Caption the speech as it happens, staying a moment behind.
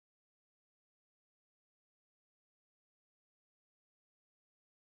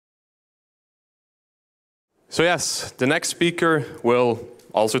So yes, the next speaker will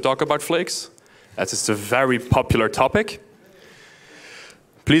also talk about flakes, as it's a very popular topic.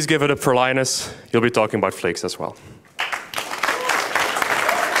 Please give it up for Linus. He'll be talking about flakes as well.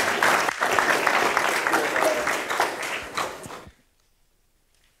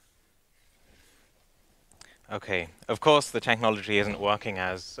 Okay. Of course, the technology isn't working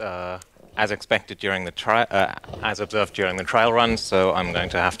as expected during the as observed during the trial run, so I'm going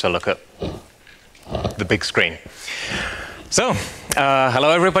to have to look at the big screen. So, hello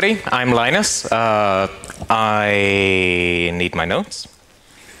everybody. I'm Linus. I need my notes.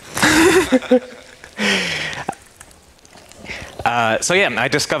 So yeah, I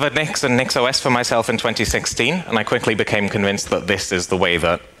discovered Nix and NixOS for myself in 2016, and I quickly became convinced that this is the way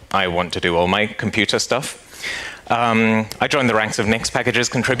that I want to do all my computer stuff. I joined the ranks of Nix packages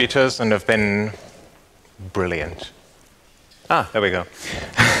contributors and have been brilliant. Ah, there we go.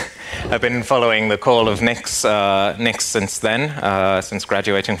 I've been following the call of Nix since then, since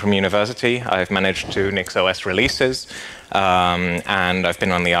graduating from university. I've managed 2 NixOS releases, and I've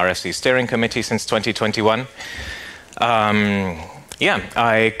been on the RFC steering committee since 2021. Yeah,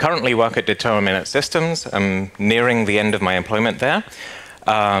 I currently work at Determinate Systems. I'm nearing the end of my employment there.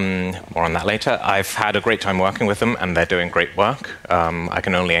 More on that later. I've had a great time working with them, and they're doing great work. I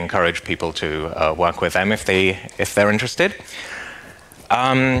can only encourage people to work with them if they're interested.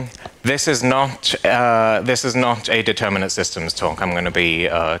 This is not a Determinate Systems talk. I'm going to be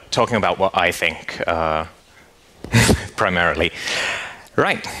talking about what I think primarily.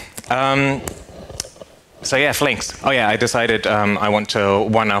 Right. So yeah, Flakes. Oh yeah, I decided I want to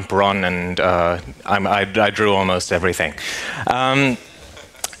one-up Ron, and I drew almost everything.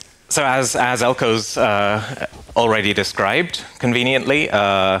 So as Elko's already described conveniently,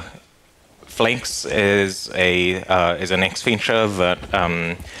 Flakes is a Nix feature that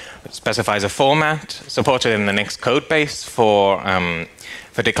specifies a format supported in the Nix code base for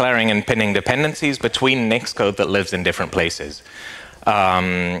declaring and pinning dependencies between Nix code that lives in different places.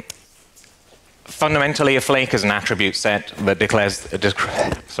 Fundamentally, a flake is an attribute set that describes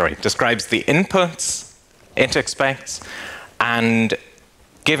the inputs it expects, and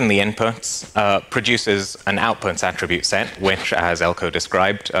given the inputs, produces an outputs attribute set, which, as Elko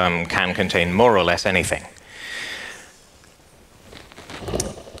described, can contain more or less anything.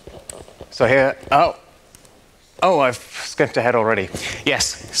 So here, oh, I've skipped ahead already.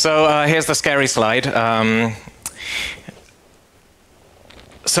 Yes, so here's the scary slide.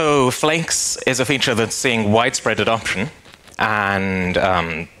 So Flakes is a feature that's seeing widespread adoption, and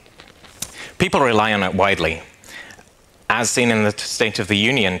people rely on it widely. As seen in the State of the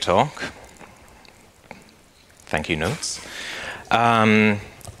Union talk, thank you, notes.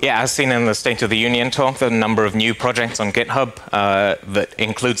 Yeah, as seen in the State of the Union talk, the number of new projects on GitHub that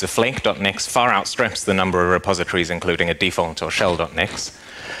includes a flake.nix far outstrips the number of repositories including a default or shell.nix.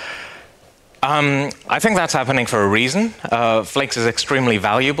 I think that's happening for a reason. Flakes is extremely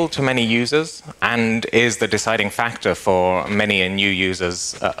valuable to many users and is the deciding factor for many new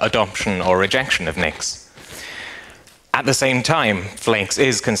users' adoption or rejection of Nix. At the same time, Flakes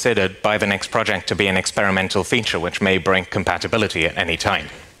is considered by the Nix project to be an experimental feature which may break compatibility at any time.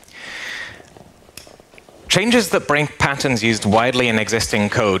 Changes that break patterns used widely in existing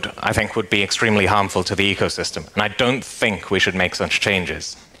code, I think, would be extremely harmful to the ecosystem, and I don't think we should make such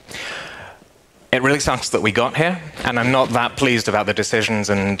changes. It really sucks that we got here, and I'm not that pleased about the decisions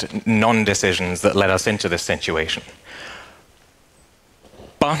and non-decisions that led us into this situation.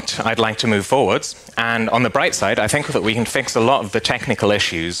 But I'd like to move forwards, and on the bright side, I think that we can fix a lot of the technical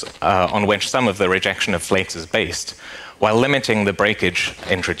issues on which some of the rejection of Flakes is based, while limiting the breakage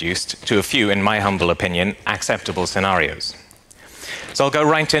introduced to a few, in my humble opinion, acceptable scenarios. So I'll go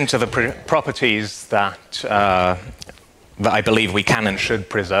right into the properties that I believe we can and should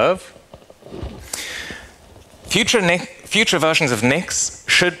preserve. Future versions of Nix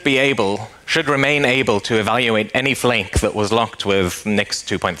should remain able to evaluate any flake that was locked with Nix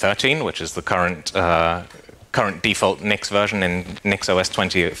 2.13, which is the current default Nix version in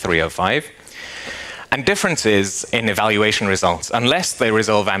NixOS2023 and differences in evaluation results, unless they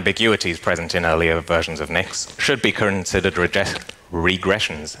resolve ambiguities present in earlier versions of Nix, should be considered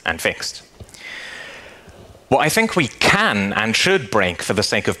regressions and fixed. What I think we can and should break for the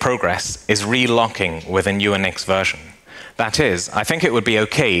sake of progress is relocking with a newer Nix version. That is, I think it would be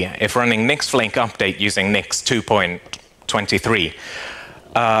okay if running Nix Flake update using Nix 2.23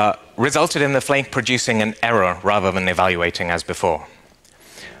 resulted in the flake producing an error rather than evaluating as before.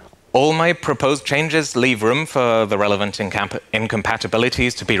 All my proposed changes leave room for the relevant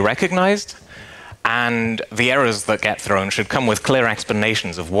incompatibilities to be recognized, And the errors that get thrown should come with clear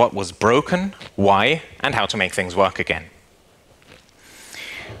explanations of what was broken, why, and how to make things work again.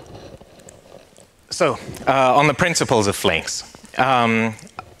 So, on the principles of flakes,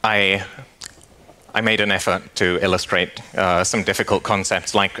 I made an effort to illustrate some difficult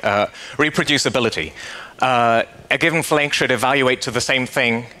concepts like reproducibility. A given flake should evaluate to the same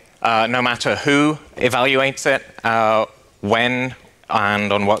thing no matter who evaluates it, when,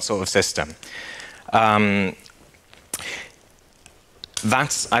 and on what sort of system. I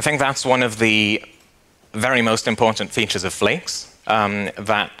think that's one of the very most important features of flakes,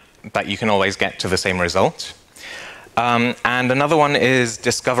 that you can always get to the same result. And another one is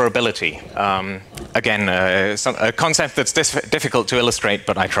discoverability. Again, a concept that's difficult to illustrate,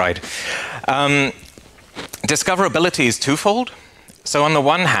 but I tried. Discoverability is twofold. So on the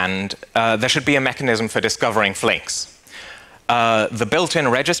one hand, there should be a mechanism for discovering flakes. The built-in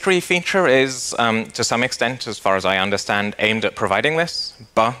registry feature is, to some extent, as far as I understand, aimed at providing this,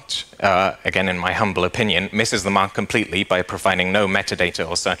 but, again, in my humble opinion, misses the mark completely by providing no metadata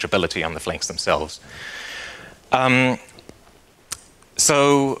or searchability on the flakes themselves.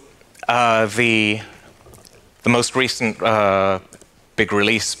 So the most recent big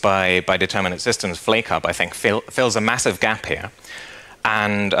release by Determinate Systems, Flake Hub, I think, fills a massive gap here.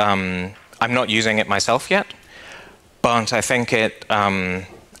 And I'm not using it myself yet, but I think it's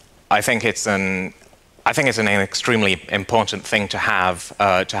an extremely important thing to have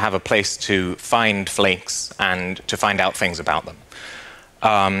a place to find flakes and to find out things about them.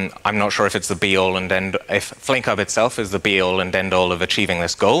 I'm not sure if it's the be-all and end, if Flake Hub itself is the be-all and end-all of achieving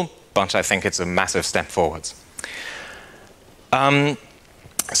this goal, but I think it's a massive step forwards.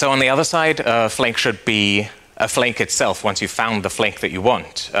 So on the other side, a flake itself, once you've found the flake that you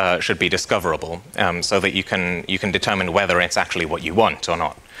want, should be discoverable, so that you can determine whether it's actually what you want or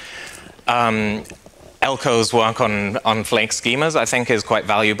not. Elko's work on flake schemas, I think, is quite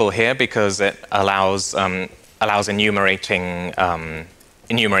valuable here because it allows enumerating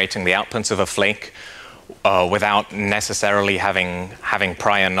the outputs of a flake without necessarily having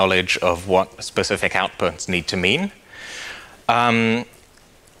prior knowledge of what specific outputs need to mean.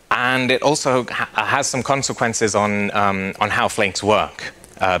 And it also has some consequences on how flakes work,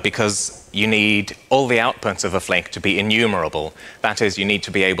 because you need all the outputs of a flake to be enumerable. That is, you need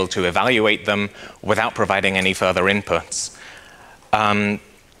to be able to evaluate them without providing any further inputs. And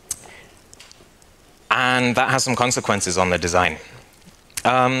that has some consequences on the design.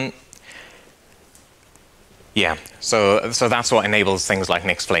 Yeah, so that's what enables things like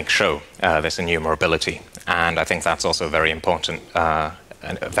Nix Flakes show, this enumerability. And I think that's also very important.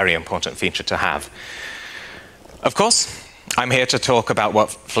 A very important feature to have. Of course, I'm here to talk about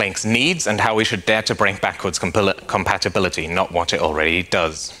what Flakes needs and how we should dare to break backwards compatibility, not what it already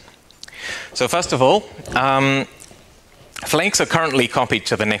does. So first of all, Flakes are currently copied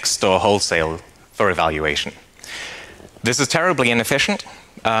to the Nix store wholesale for evaluation. This is terribly inefficient,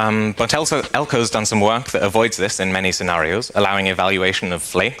 but also Elko's done some work that avoids this in many scenarios, allowing evaluation of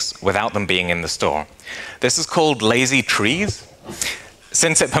flakes without them being in the store. This is called lazy trees,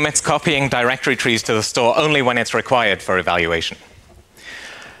 since it permits copying directory trees to the store only when it's required for evaluation.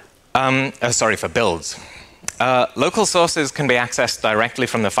 For builds. Local sources can be accessed directly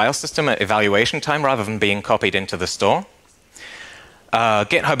from the file system at evaluation time rather than being copied into the store.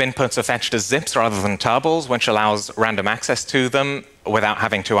 GitHub inputs are fetched as zips rather than tarballs, which allows random access to them without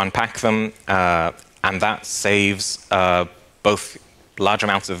having to unpack them, and that saves both large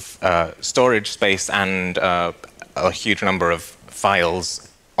amounts of storage space and a huge number of files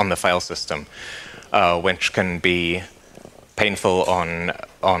on the file system, which can be painful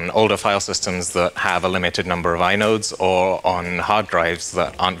on older file systems that have a limited number of inodes or on hard drives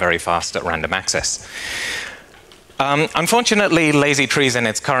that aren't very fast at random access. Unfortunately, lazy trees in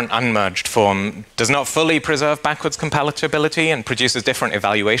its current unmerged form does not fully preserve backwards compatibility and produces different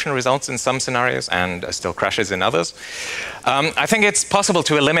evaluation results in some scenarios and still crashes in others. I think it's possible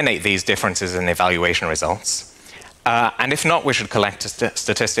to eliminate these differences in evaluation results. And if not, we should collect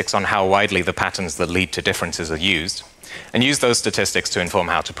statistics on how widely the patterns that lead to differences are used, and use those statistics to inform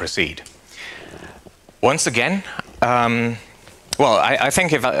how to proceed. Once again, I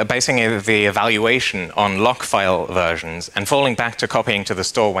think basing the evaluation on lock file versions and falling back to copying to the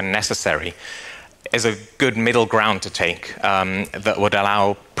store when necessary is a good middle ground to take that would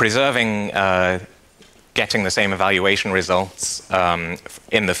allow preserving getting the same evaluation results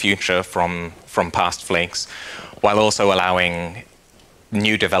in the future from past flakes, while also allowing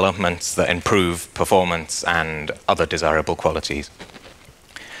new developments that improve performance and other desirable qualities.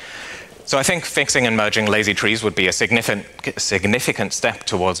 So I think fixing and merging lazy trees would be a significant step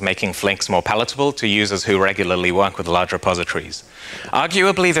towards making Flakes more palatable to users who regularly work with large repositories.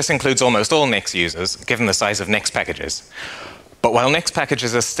 Arguably, this includes almost all Nix users, given the size of Nix packages. But while Nix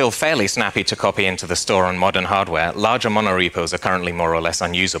packages are still fairly snappy to copy into the store on modern hardware, larger monorepos are currently more or less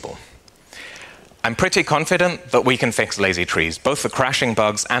unusable. I'm pretty confident that we can fix lazy trees, both the crashing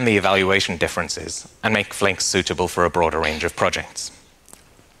bugs and the evaluation differences, and make Flakes suitable for a broader range of projects.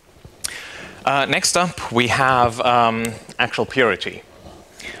 Next up, we have actual purity.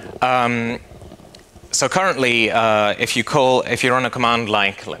 So currently, if you run a command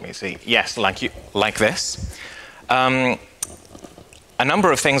like, let me see, yes, like this, a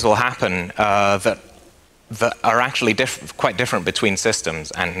number of things will happen that are actually quite different between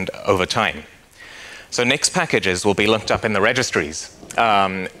systems and over time. So Nix packages will be looked up in the registries.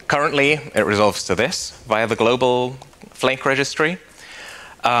 Currently, it resolves to this via the global Flake registry.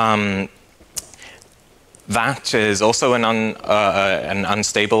 That is also an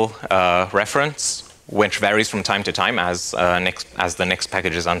unstable reference, which varies from time to time as the Nix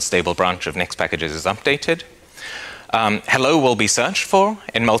packages unstable branch of Nix packages is updated. Hello will be searched for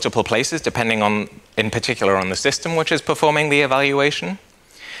in multiple places, depending on, in particular, on the system which is performing the evaluation.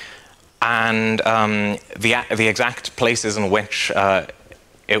 And the exact places in which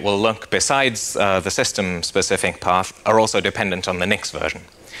it will look besides the system-specific path are also dependent on the Nix version.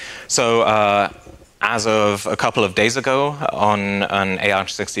 So as of a couple of days ago on an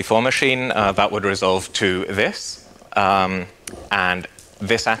AR64 machine, that would resolve to this and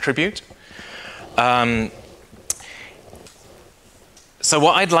this attribute. So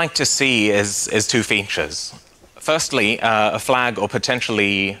what I'd like to see is two features. Firstly, a flag or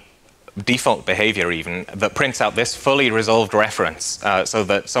potentially default behavior even that prints out this fully resolved reference so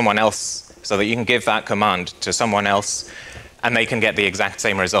that you can give that command to someone else and they can get the exact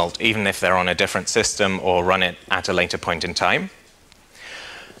same result, even if they're on a different system or run it at a later point in time.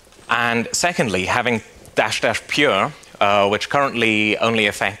 And secondly, having --pure, which currently only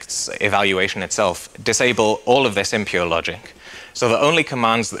affects evaluation itself, disable all of this impure logic. So the only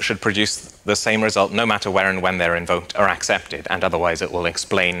commands that should produce the same result, no matter where and when they're invoked, are accepted, and otherwise it will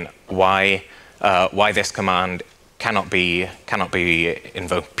explain why this command cannot be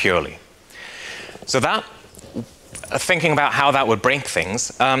invoked purely. So that, thinking about how that would break things,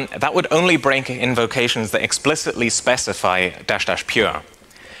 that would only break invocations that explicitly specify --pure.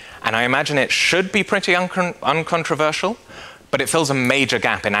 And I imagine it should be pretty uncontroversial, but it fills a major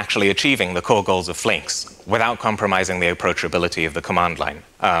gap in actually achieving the core goals of Flakes without compromising the approachability of the command line.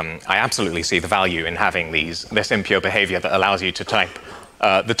 I absolutely see the value in having this impure behavior that allows you to type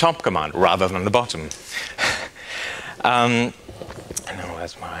the top command rather than the bottom. And then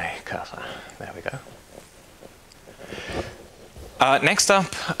where's my cursor? There we go. Next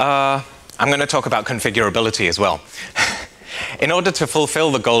up, I'm going to talk about configurability as well. In order to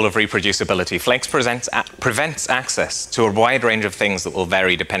fulfill the goal of reproducibility, Flakes prevents access to a wide range of things that will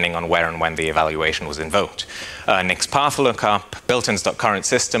vary depending on where and when the evaluation was invoked. Nix path lookup,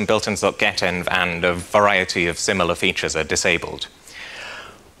 built-ins.currentSystem, built-ins.getEnv, and a variety of similar features are disabled.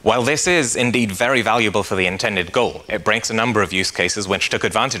 While this is indeed very valuable for the intended goal, it breaks a number of use cases which took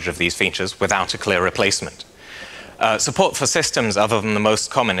advantage of these features without a clear replacement. Support for systems other than the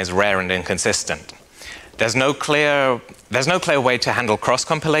most common is rare and inconsistent. There's no clear way to handle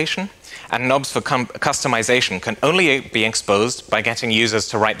cross-compilation, and knobs for customization can only be exposed by getting users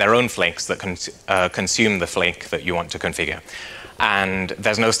to write their own Flakes that consume the Flake that you want to configure. And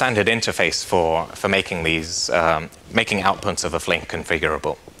there's no standard interface for making making outputs of a Flake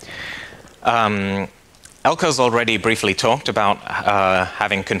configurable. Elko's already briefly talked about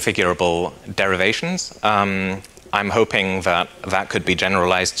having configurable derivations. I'm hoping that that could be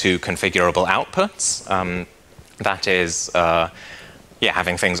generalized to configurable outputs. That is,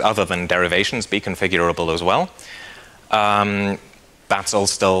 having things other than derivations be configurable as well. That's all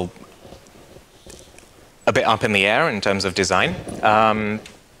still a bit up in the air in terms of design.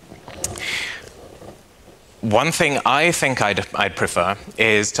 One thing I think I'd prefer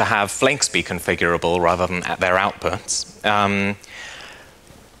is to have Flakes be configurable rather than at their outputs.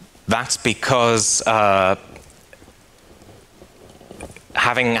 That's because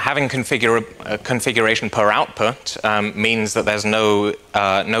having configuration per output means that there's no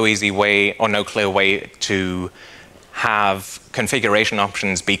easy way or no clear way to have configuration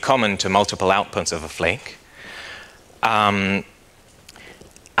options be common to multiple outputs of a Flake.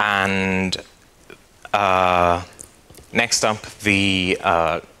 Next up,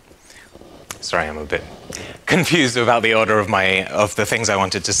 sorry, I'm a bit confused about the order of the things I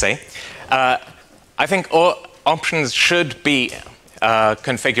wanted to say. I think all options should be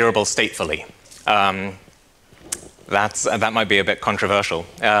configurable statefully. That might be a bit controversial,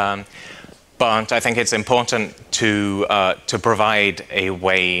 but I think it's important to provide a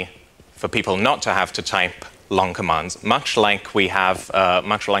way for people not to have to type long commands, much like we have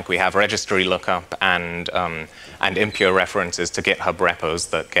registry lookup and impure references to GitHub repos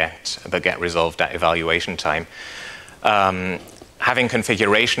that get resolved at evaluation time. Having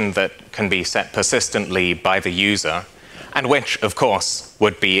configuration that can be set persistently by the user, and which, of course,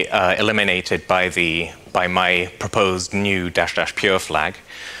 would be eliminated by my proposed new -- pure flag.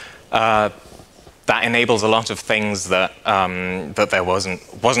 That enables a lot of things that there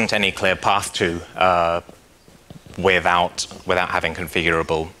wasn't any clear path to without having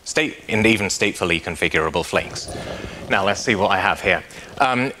configurable and even statefully configurable flakes. Now let's see what I have here.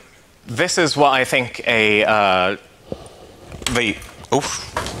 This is what I think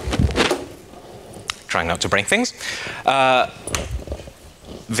trying not to break things.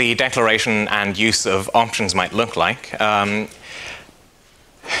 The declaration and use of options might look like.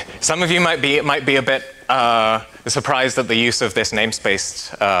 Some of you might be a bit surprised at the use of this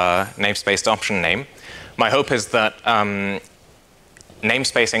namespaced option name. My hope is that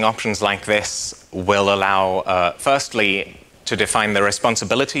namespacing options like this will allow, firstly, to define the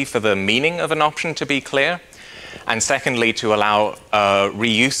responsibility for the meaning of an option to be clear, and secondly, to allow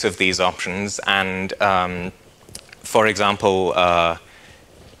reuse of these options and, for example,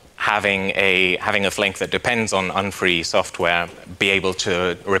 having a flake that depends on unfree software be able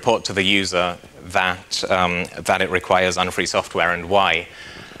to report to the user that it requires unfree software and why,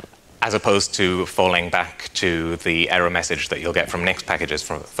 as opposed to falling back to the error message that you'll get from Nix packages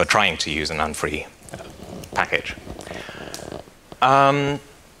for trying to use an unfree package.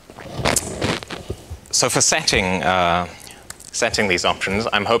 So for setting these options,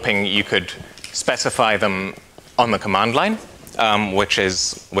 I'm hoping you could specify them on the command line,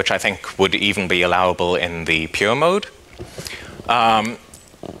 which I think would even be allowable in the pure mode.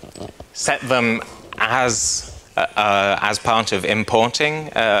 Set them as part of importing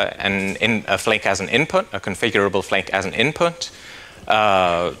a flake as an input, a configurable flake as an input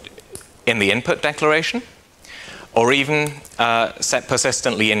in the input declaration, or even set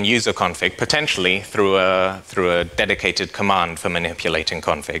persistently in user config, potentially through a dedicated command for manipulating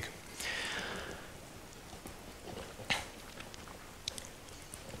config.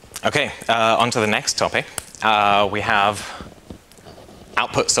 Okay, on to the next topic. We have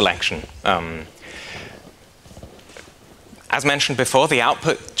output selection. As mentioned before, the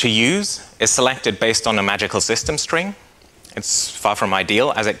output to use is selected based on a magical system string. It's far from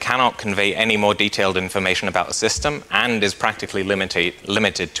ideal, as it cannot convey any more detailed information about a system and is practically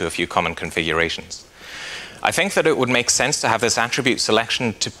limited to a few common configurations. I think that it would make sense to have this attribute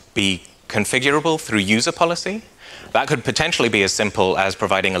selection to be configurable through user policy. That could potentially be as simple as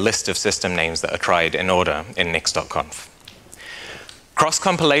providing a list of system names that are tried in order in nix.conf.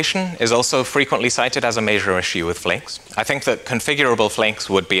 Cross-compilation is also frequently cited as a major issue with flakes. I think that configurable flakes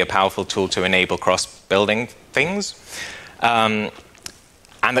would be a powerful tool to enable cross-building things, and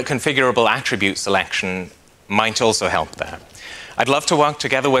that configurable attribute selection might also help there. I'd love to work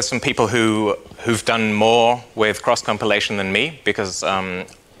together with some people who've done more with cross-compilation than me, because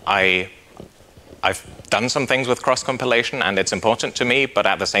I've done some things with cross-compilation and it's important to me, but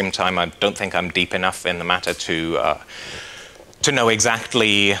at the same time I don't think I'm deep enough in the matter to know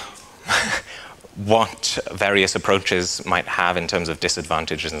exactly what various approaches might have in terms of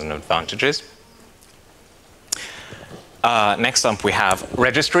disadvantages and advantages. Next up we have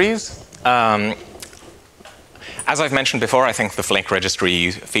registries. As I've mentioned before, I think the flake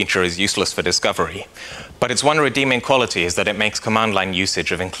registry feature is useless for discovery, but its one redeeming quality is that it makes command line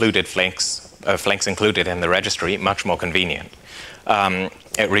usage of included flakes included in the registry much more convenient.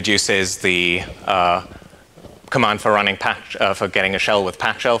 It reduces the command for running for getting a shell with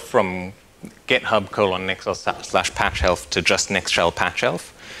patchelf from github://patchelf to just nix shell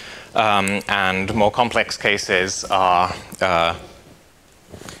patchelf. And more complex cases are a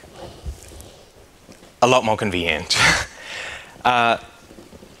lot more convenient. But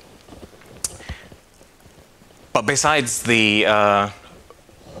besides the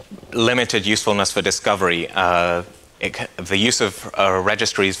limited usefulness for discovery, the use of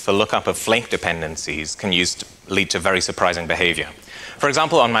registries for lookup of flake dependencies can lead to very surprising behavior. For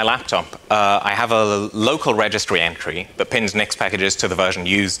example, on my laptop, I have a local registry entry that pins Nix packages to the version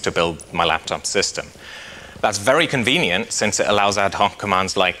used to build my laptop system. That's very convenient since it allows ad hoc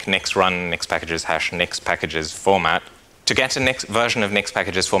commands like nix run nix packages # nix packages format to get a version of Nix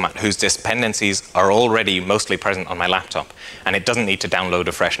packages format whose dependencies are already mostly present on my laptop, and it doesn't need to download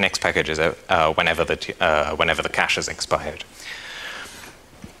a fresh Nix packages whenever the cache has expired.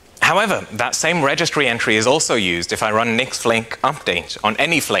 However, that same registry entry is also used if I run Nix Flake update on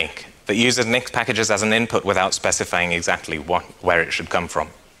any flake that uses Nix packages as an input without specifying exactly where it should come from.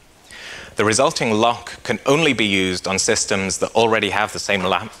 The resulting lock can only be used on systems that already have the same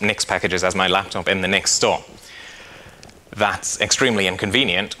Nix packages as my laptop in the Nix store. That's extremely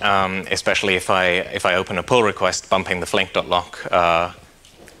inconvenient, especially if I open a pull request bumping the flake.lock,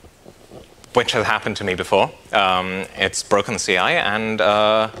 which has happened to me before. It's broken the CI, and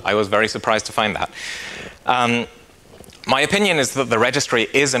I was very surprised to find that. My opinion is that the registry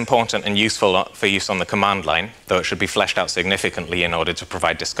is important and useful for use on the command line, though it should be fleshed out significantly in order to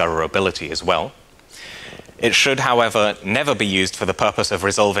provide discoverability as well. It should, however, never be used for the purpose of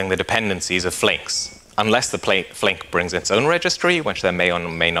resolving the dependencies of flakes, unless the flake brings its own registry, which there may or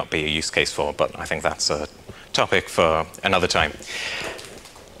may not be a use case for, but I think that's a topic for another time.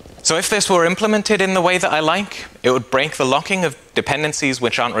 So if this were implemented in the way that I like, it would break the locking of dependencies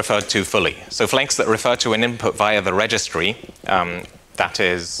which aren't referred to fully. So flakes that refer to an input via the registry, that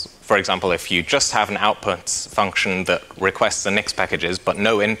is, for example, if you just have an outputs function that requests the Nix packages, but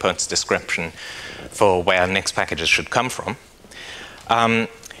no inputs description for where Nix packages should come from,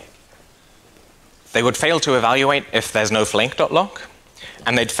 they would fail to evaluate if there's no flake.lock,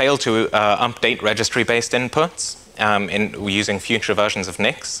 and they'd fail to update registry-based inputs using future versions of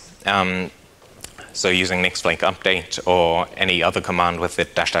Nix. So using Nix Flake update or any other command with the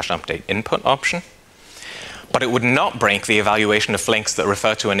 --update input option. But it would not break the evaluation of flakes that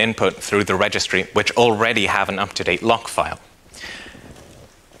refer to an input through the registry, which already have an up-to-date lock file.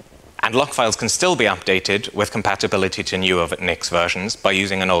 And lock files can still be updated with compatibility to newer Nix versions by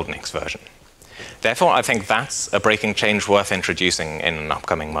using an old Nix version. Therefore, I think that's a breaking change worth introducing in an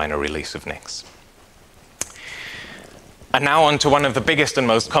upcoming minor release of Nix. And now on to one of the biggest and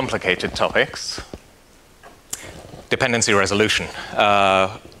most complicated topics, dependency resolution,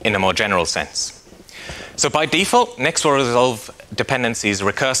 in a more general sense. So by default, Nix will resolve dependencies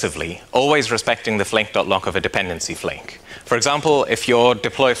recursively, always respecting the flake.lock of a dependency flake. For example, if your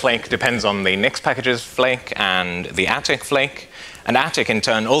deploy flake depends on the Nix packages flake and the attic flake, and attic in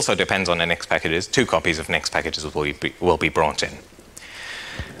turn also depends on the Nix packages, 2 copies of Nix packages will be brought in.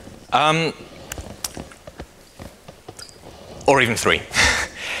 Or even 3.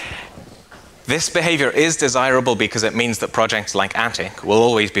 This behavior is desirable because it means that projects like attic will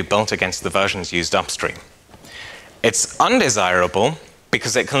always be built against the versions used upstream. It's undesirable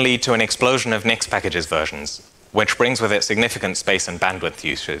because it can lead to an explosion of Nix packages versions, which brings with it significant space and bandwidth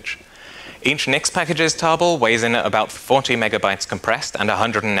usage. Each Nix packages tarball weighs in at about 40 megabytes compressed and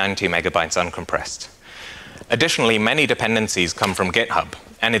 190 megabytes uncompressed. Additionally, many dependencies come from GitHub,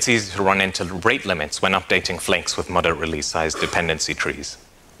 and it's easy to run into rate limits when updating flakes with moderate release size dependency trees.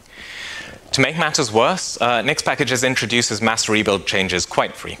 To make matters worse, Nix packages introduces mass rebuild changes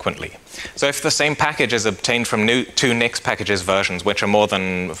quite frequently. So if the same package is obtained from 2 Nix packages versions, which are more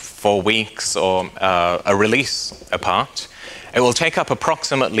than 4 weeks or a release apart, it will take up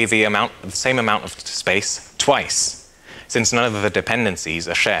approximately the same amount of space twice, since none of the dependencies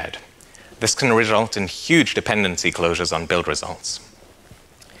are shared. This can result in huge dependency closures on build results.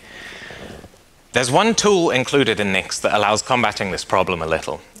 There's one tool included in Nix that allows combating this problem a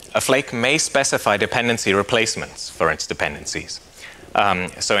little. A flake may specify dependency replacements for its dependencies.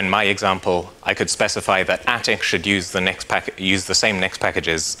 So in my example, I could specify that attic should use the same Nix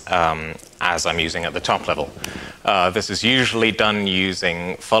packages as I'm using at the top level. This is usually done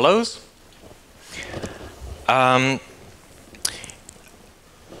using follows.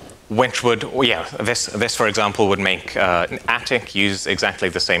 Which would, this for example would make attic use exactly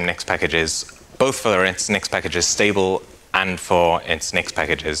the same Nix packages, both for its Nix packages stable and for its Nix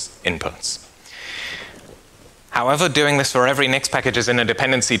packages inputs. However, doing this for every Nix packages in a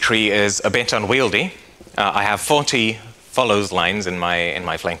dependency tree is a bit unwieldy. I have 40 follows lines in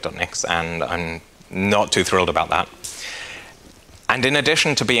my flake.nix, and I'm not too thrilled about that. And in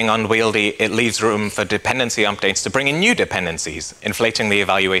addition to being unwieldy, it leaves room for dependency updates to bring in new dependencies, inflating the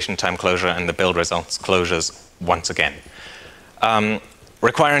evaluation time closure and the build results closures once again.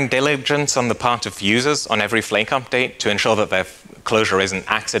 Requiring diligence on the part of users on every flake update to ensure that their closure isn't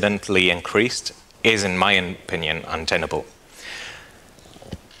accidentally increased is, in my opinion, untenable.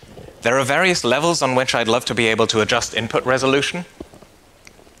 There are various levels on which I'd love to be able to adjust input resolution.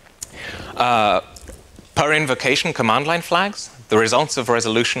 Per invocation command line flags, the results of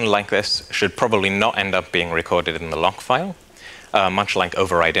resolution like this should probably not end up being recorded in the lock file, much like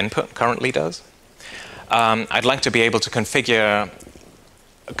override input currently does. I'd like to be able to configure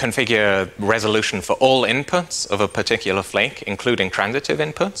resolution for all inputs of a particular flake, including transitive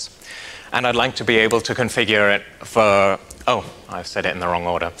inputs. And I'd like to be able to configure it for Oh, I've said it in the wrong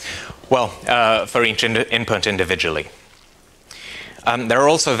order. Well, for each input individually. There are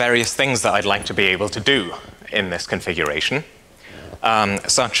also various things that I'd like to be able to do in this configuration,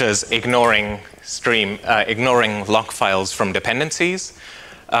 such as ignoring lock files from dependencies,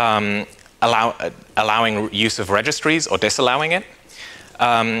 allowing use of registries or disallowing it,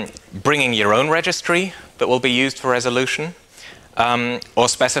 bringing your own registry that will be used for resolution, or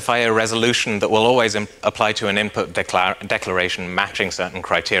specify a resolution that will always apply to an input declaration matching certain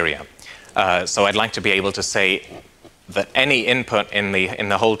criteria. So I'd like to be able to say that any input in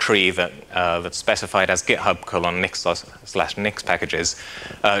the whole tree that's specified as github:/nix packages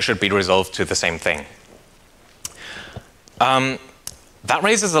should be resolved to the same thing. That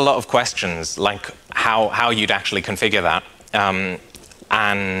raises a lot of questions, like how you'd actually configure that.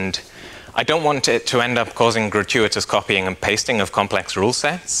 And I don't want it to end up causing gratuitous copying and pasting of complex rule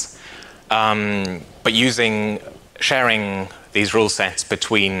sets, but sharing these rule sets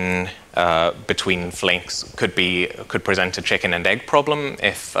between flakes could present a chicken and egg problem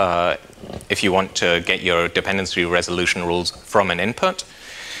if you want to get your dependency resolution rules from an input.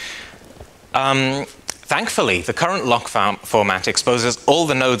 Thankfully, the current lock format exposes all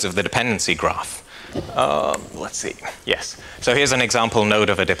the nodes of the dependency graph. Let's see. Yes. So here's an example node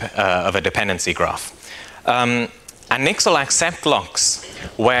of a dependency graph. And Nix will accept locks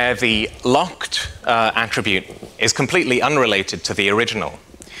where the locked attribute is completely unrelated to the original.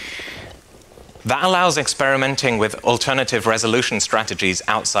 That allows experimenting with alternative resolution strategies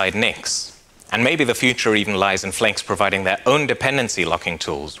outside Nix. And maybe the future even lies in Flakes providing their own dependency locking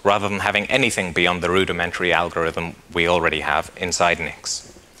tools rather than having anything beyond the rudimentary algorithm we already have inside Nix.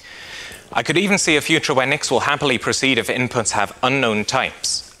 I could even see a future where Nix will happily proceed if inputs have unknown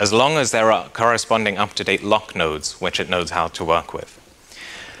types, as long as there are corresponding up-to-date lock nodes which it knows how to work with.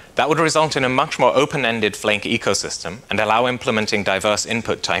 That would result in a much more open-ended Flake ecosystem and allow implementing diverse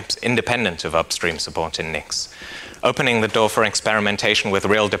input types independent of upstream support in Nix, opening the door for experimentation with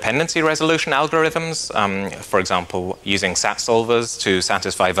real dependency resolution algorithms, for example, using SAT solvers to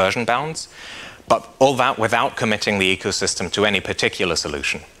satisfy version bounds, but all that without committing the ecosystem to any particular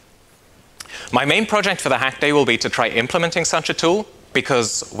solution. My main project for the Hack Day will be to try implementing such a tool,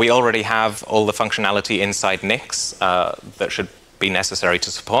 because we already have all the functionality inside Nix that should be necessary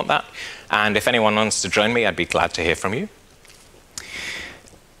to support that. And if anyone wants to join me, I'd be glad to hear from you.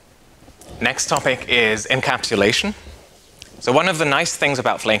 Next topic is encapsulation. So one of the nice things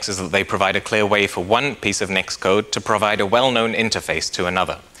about Flakes is that they provide a clear way for one piece of Nix code to provide a well-known interface to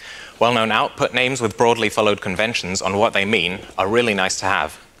another. Well-known output names with broadly followed conventions on what they mean are really nice to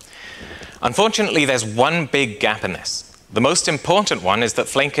have. Unfortunately, there's one big gap in this. The most important one is that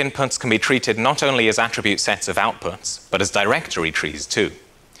Flake inputs can be treated not only as attribute sets of outputs, but as directory trees too.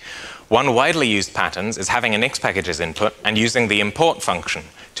 One widely used pattern is having a Nix packages input and using the import function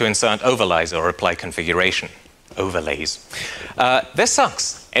to insert overlays or apply configuration. Overlays. This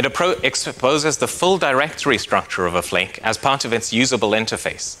sucks. It exposes the full directory structure of a Flake as part of its usable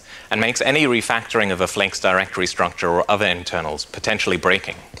interface and makes any refactoring of a Flake's directory structure or other internals potentially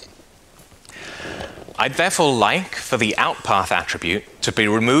breaking. I'd therefore like for the outpath attribute to be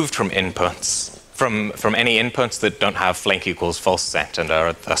removed from inputs, from any inputs that don't have Flake equals false set and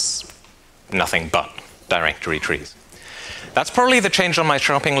are thus nothing but directory trees. That's probably the change on my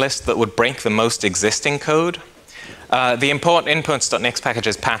shopping list that would break the most existing code. The import inputs.nix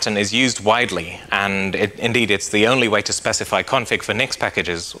packages pattern is used widely, and indeed it's the only way to specify config for Nix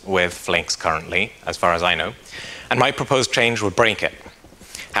packages with Flakes currently, as far as I know, and my proposed change would break it.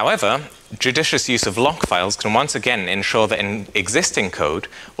 However, judicious use of lock files can once again ensure that in existing code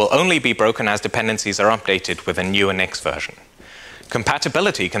will only be broken as dependencies are updated with a newer Nix version.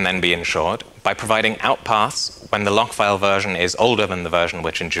 Compatibility can then be ensured by providing outpaths when the lock file version is older than the version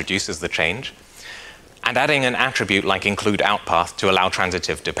which introduces the change, and adding an attribute like include outpath to allow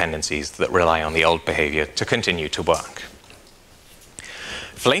transitive dependencies that rely on the old behavior to continue to work.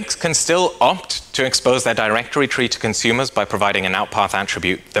 Flakes can still opt to expose their directory tree to consumers by providing an outpath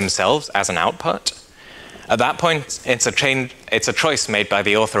attribute themselves as an output. At that point, it's a choice made by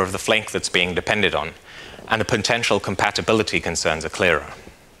the author of the Flake that's being depended on, and the potential compatibility concerns are clearer.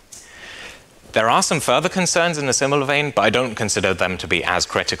 There are some further concerns in a similar vein, but I don't consider them to be as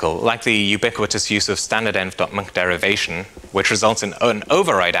critical, like the ubiquitous use of standardenv.munc derivation, which results in an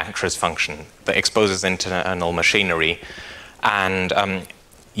override actress function that exposes internal machinery, and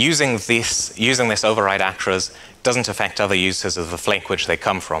using this override actors doesn't affect other uses of the Flake which they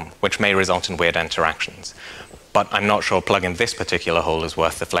come from, which may result in weird interactions. But I'm not sure plugging this particular hole is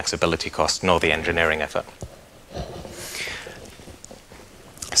worth the flexibility cost nor the engineering effort.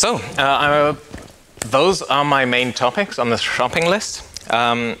 So, those are my main topics on the shopping list.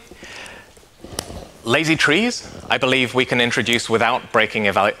 Lazy trees, I believe we can introduce without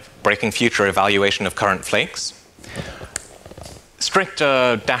breaking future evaluation of current flakes. Strict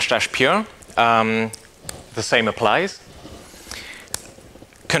dash pure, the same applies.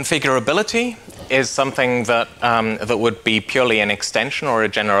 Configurability is something that, that would be purely an extension or a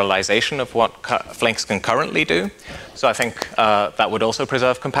generalization of what flakes can currently do. So I think that would also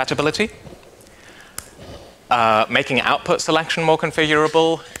preserve compatibility. Making output selection more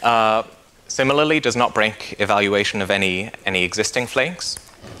configurable similarly does not break evaluation of any existing flakes.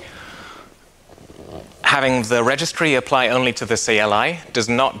 Having the registry apply only to the CLI does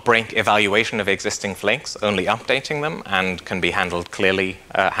not break evaluation of existing flakes, only updating them, and can be handled clearly,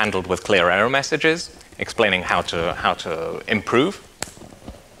 handled with clear error messages, explaining how to improve,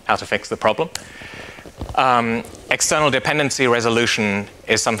 how to fix the problem. External dependency resolution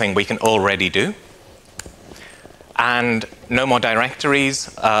is something we can already do. And no more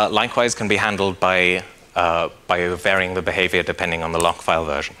directories, likewise, can be handled by varying the behavior depending on the lock file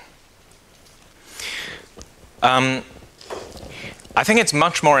version. I think it's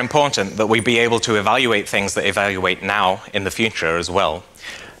much more important that we be able to evaluate things that evaluate now in the future as well,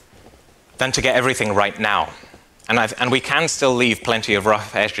 than to get everything right now. And we can still leave plenty of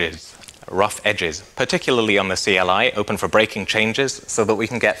rough edges, particularly on the CLI, open for breaking changes, so that we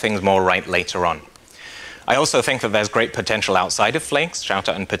can get things more right later on. I also think that there's great potential outside of flakes. Shout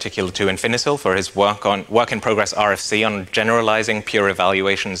out in particular to Infinisil for his work in progress RFC on generalizing pure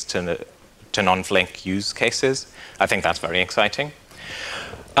evaluations to non-flake use cases. I think that's very exciting.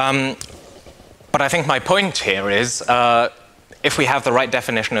 But I think my point here is, if we have the right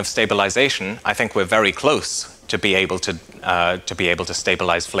definition of stabilization, I think we're very close to be able to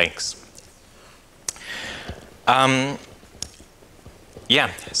stabilize flakes.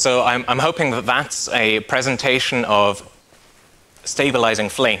 Yeah, so I'm hoping that that's a presentation of stabilizing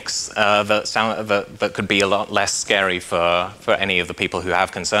flakes that could be a lot less scary for any of the people who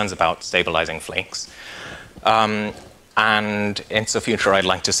have concerns about stabilizing flakes. And into the future I'd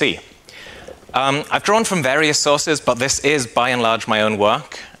like to see. I've drawn from various sources, but this is by and large my own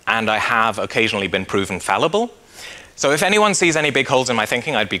work, and I have occasionally been proven fallible. So if anyone sees any big holes in my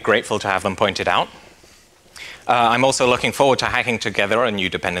thinking, I'd be grateful to have them pointed out. I'm also looking forward to hacking together a new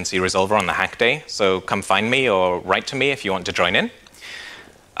dependency resolver on the hack day, so come find me or write to me if you want to join in.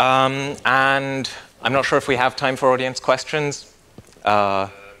 And I'm not sure if we have time for audience questions.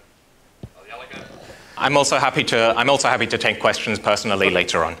 I'm also happy to take questions personally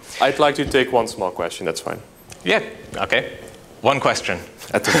later on. I'd like to take one small question, that's fine. Yeah, okay. One question.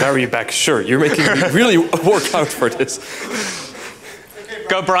 At the very back, sure. You're making me really work out for this.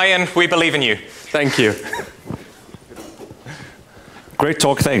 Go, Brian, we believe in you. Thank you. Great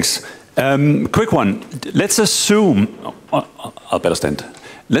talk, thanks. Quick one. Let's assume, I'll better stand.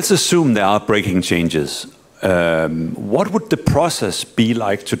 Let's assume there are breaking changes. What would the process be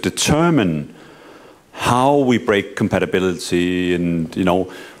like to determine how we break compatibility, and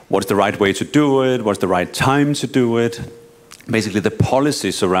what's the right way to do it, what's the right time to do it? Basically, the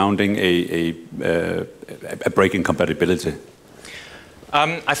policy surrounding a breaking compatibility.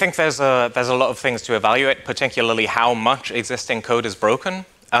 I think there's a lot of things to evaluate, particularly how much existing code is broken.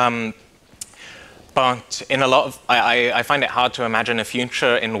 But in a lot of, I find it hard to imagine a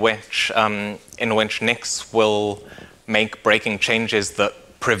future in which Nix will make breaking changes that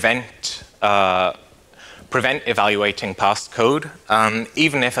prevent evaluating past code,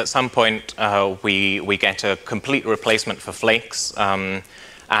 even if at some point we get a complete replacement for flakes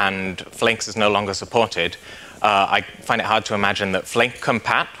and flakes is no longer supported. I find it hard to imagine that flake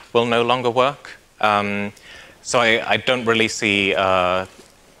compat will no longer work. So I don't really see, well,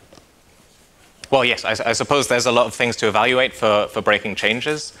 yes, I suppose there's a lot of things to evaluate for breaking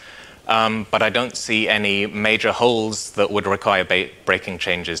changes, but I don't see any major holes that would require breaking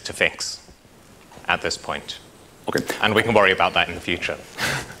changes to fix at this point. Okay. And we can worry about that in the future.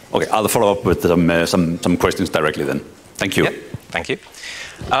 Okay, I'll follow up with some questions directly then. Thank you. Yep, thank you.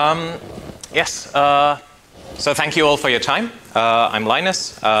 Yes, so thank you all for your time. I'm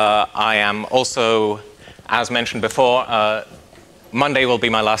Linus. I am also, as mentioned before, Monday will be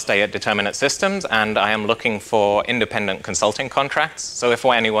my last day at Determinate Systems, and I am looking for independent consulting contracts. So if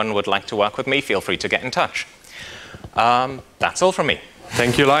anyone would like to work with me, feel free to get in touch. That's all from me.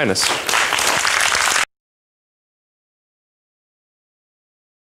 Thank you, Linus.